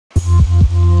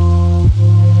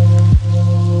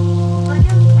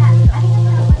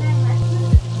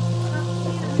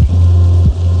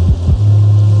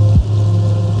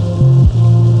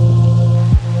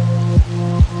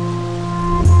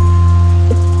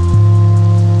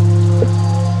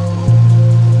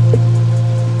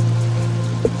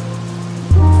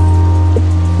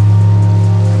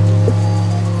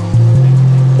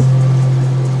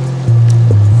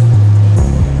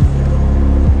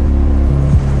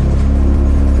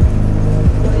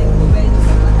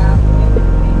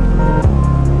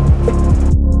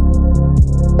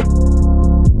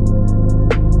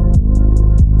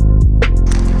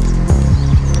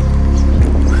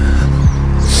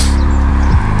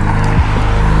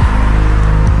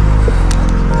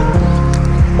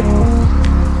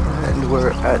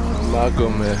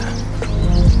Magome.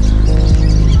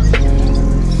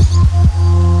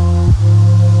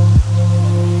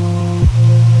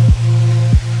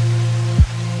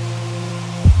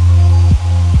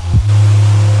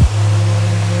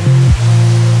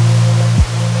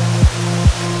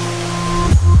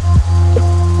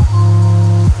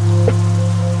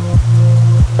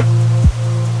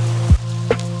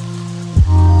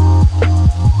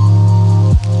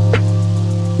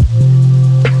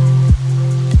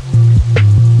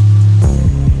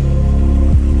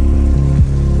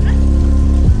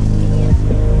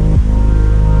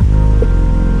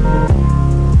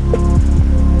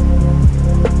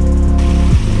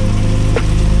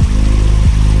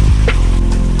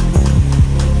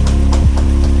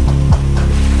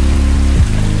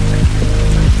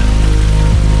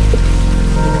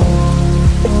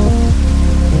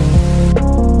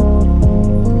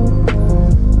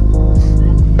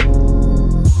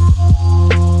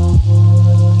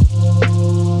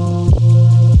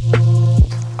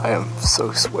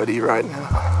 So sweaty right now.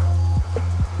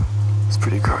 It's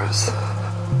pretty gross.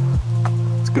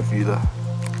 It's a good view though. I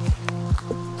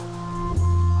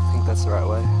think that's the right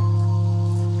way.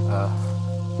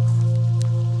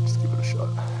 Just give it a shot.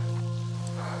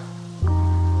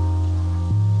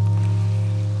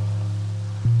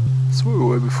 That's where we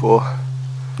were before.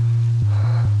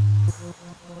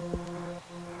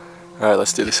 Alright,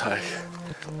 let's do this hike.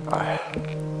 Alright.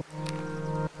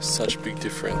 Such a big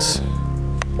difference.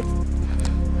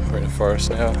 We're in a forest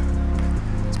now.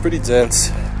 It's pretty dense.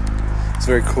 It's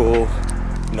very cool.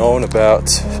 Known about.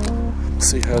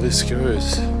 See how this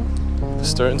goes. The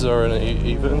stones are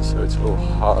uneven, so it's a little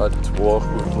hard to walk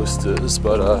with blisters,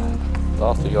 but I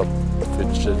think I'll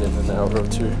finish it in an hour or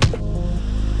two.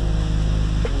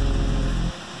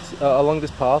 Along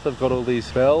this path I've got all these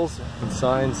bells and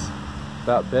signs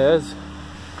about bears.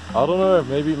 I don't know,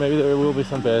 maybe there will be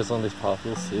some bears on this path,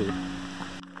 we'll see.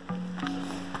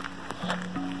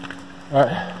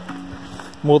 Alright,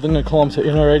 more than a kilometre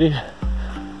in already,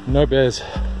 no bears.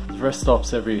 There's rest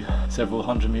stops every several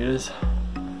hundred meters.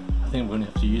 I think I'm going to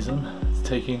have to use them. It's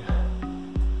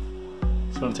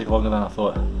going to take longer than I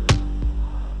thought.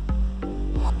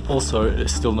 Also,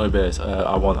 there's still no bears.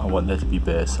 I want there to be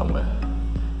bears somewhere,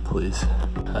 please.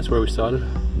 That's where we started.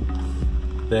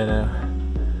 Then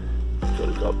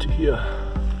gotta go up to here.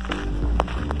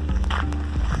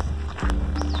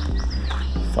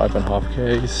 5.5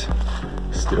 k's.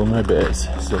 Still no bears.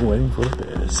 Still waiting for the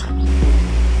bears.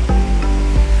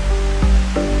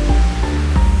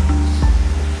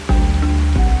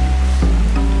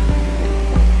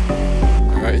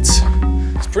 Alright,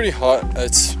 it's pretty hot.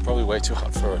 It's probably way too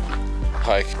hot for a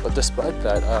hike. But despite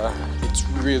that, it's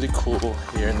really cool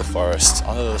here in the forest,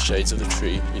 under the shades of the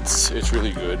tree. It's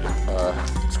really good.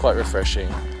 It's quite refreshing.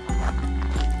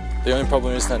 The only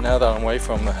problem is that now that I'm away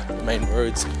from the main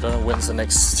roads, I don't know when's the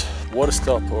next water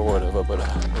stop or whatever, but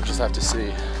we'll just have to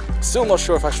see. Still not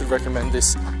sure if I should recommend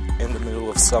this in the middle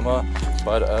of summer,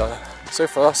 but so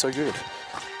far so good.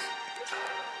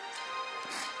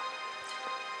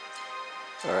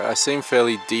 Alright, I seem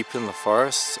fairly deep in the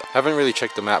forest. I haven't really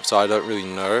checked the map, so I don't really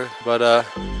know, but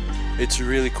it's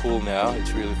really cool now.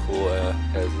 It's really cool.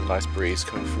 There's a nice breeze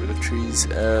coming through the trees.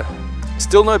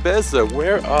 Still no bears though.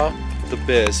 Where are the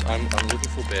bears? I'm looking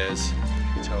for bears.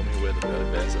 Tell me where the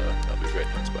bears are. That'll be great.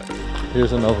 Thanks, bye.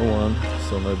 Here's another one.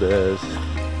 Still no bears.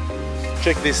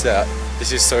 Check this out.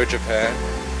 This is so Japan.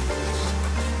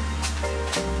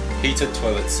 Heated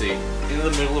toilet seat in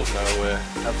the middle of nowhere.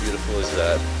 How beautiful is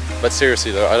that? But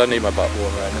seriously though, I don't need my butt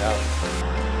warm right now.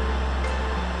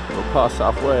 We'll pass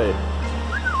halfway.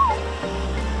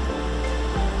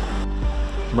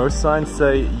 Most signs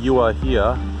say you are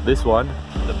here. This one,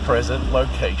 the present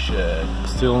location.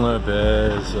 Still no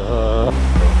bears.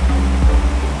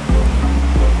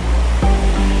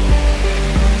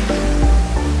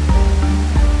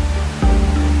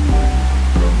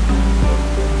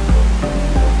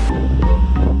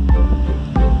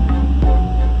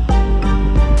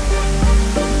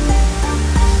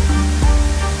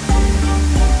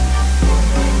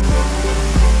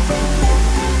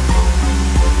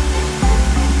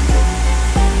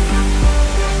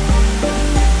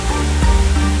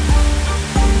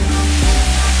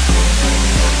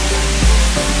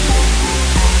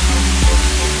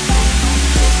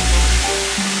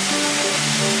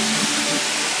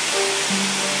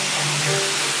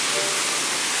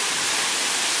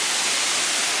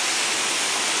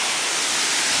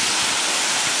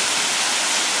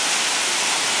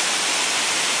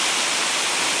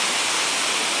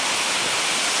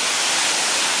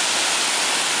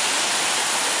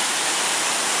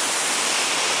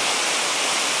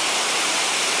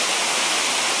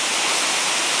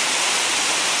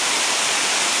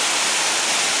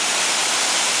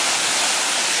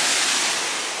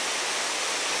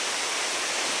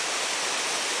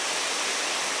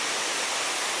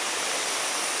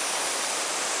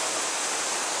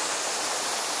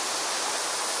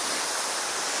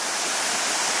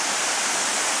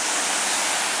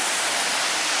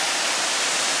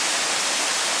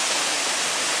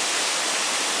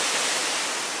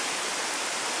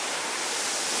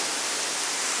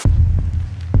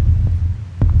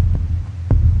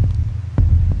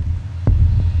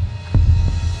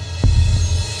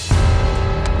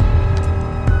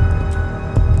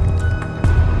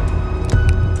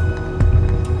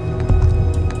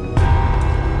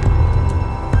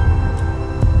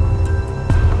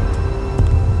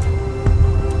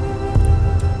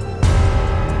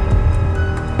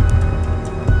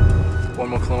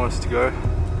 kilometers to go.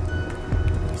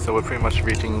 So we're pretty much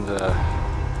reaching the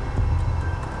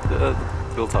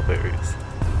built up areas.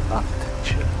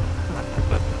 Architecture.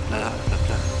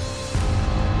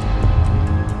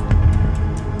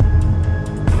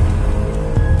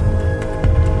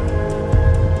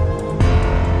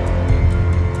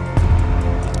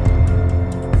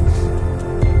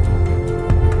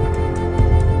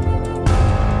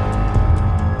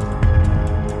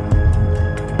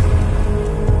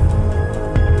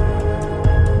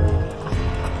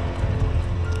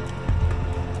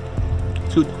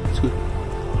 It's good.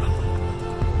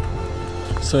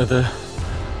 So the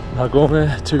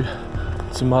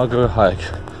MAGOME-TSUMAGO hike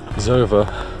is over.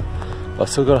 I've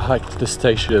still got to hike to the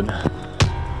station up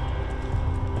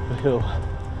a hill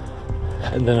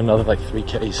and then another like 3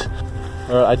 k's.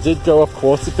 Alright, I did go off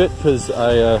course a bit because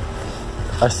I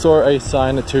saw a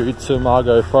sign to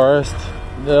Tsumago Forest.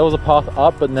 There was a path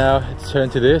up, but now it's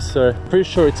turned to this, so pretty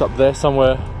sure it's up there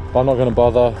somewhere, but I'm not going to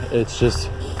bother. It's just,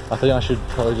 I think I should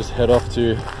probably just head off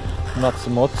to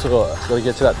Matsumoto. I've got to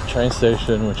get to that train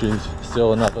station, which is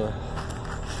still another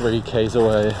 3 k's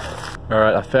away.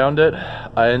 Alright, I found it.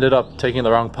 I ended up taking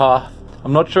the wrong path.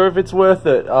 I'm not sure if it's worth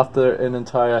it after an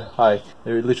entire hike.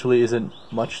 There literally isn't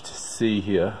much to see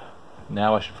here.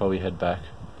 Now I should probably head back.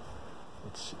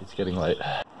 It's getting late.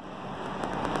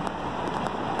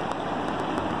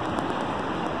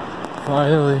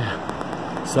 Finally,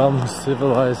 some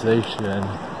civilization.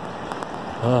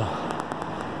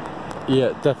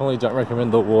 Yeah, definitely don't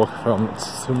recommend the walk from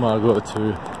Tsumago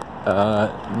to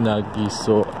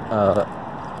Nagiso.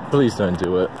 Please don't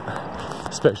do it,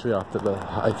 especially after the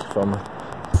hike from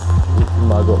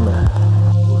Magome.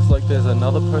 Looks like there's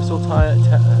another postal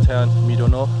town,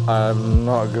 Midono. I'm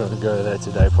not gonna go there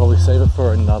today, probably save it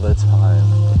for another time.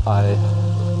 I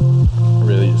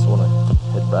really just want to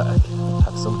head back,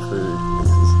 have some food,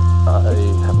 because I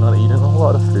have not eaten a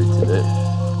lot of food today.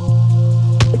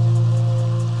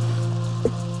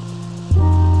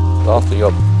 I think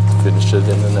I'll finish it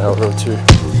in an hour or two.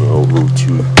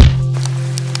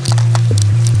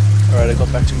 Alright, I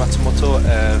got back to Matsumoto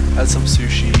and had some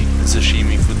sushi and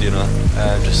sashimi for dinner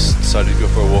and just decided to go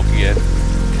for a walk again.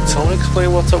 Can someone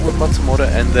explain what's up with Matsumoto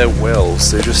and their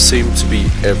wells? They just seem to be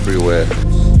everywhere.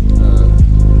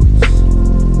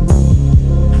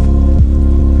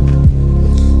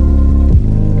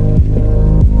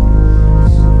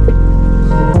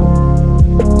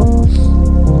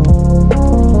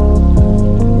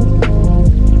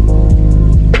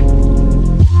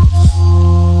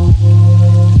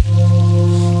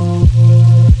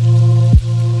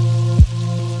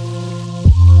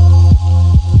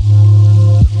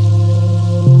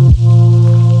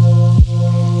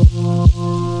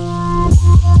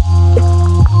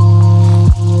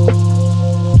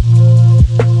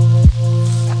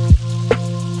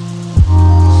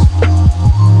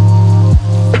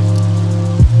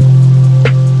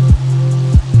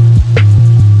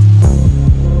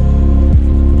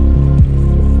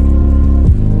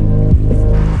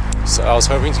 I was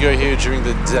hoping to go here during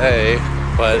the day,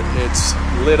 but it's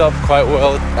lit up quite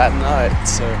well at night,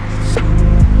 so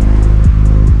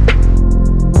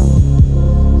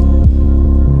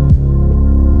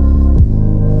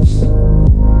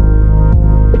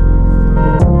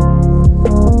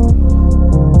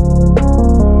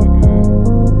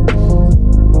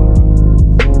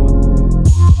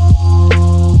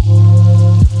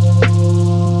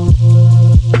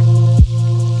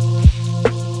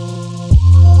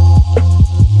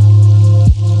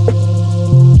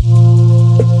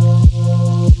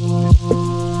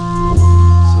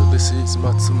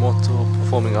Matsumoto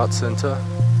Performing Arts Center.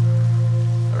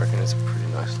 I reckon it's a pretty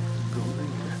nice looking building.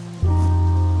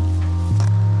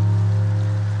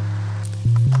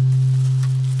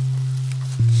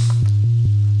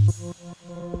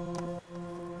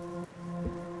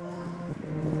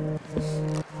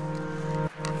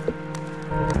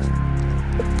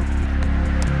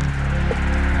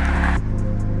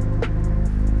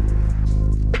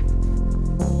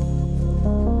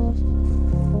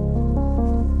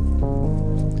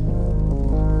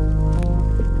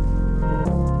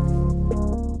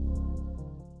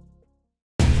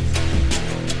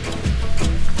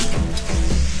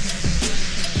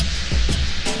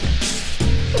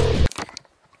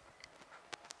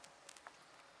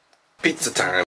 Pizza time!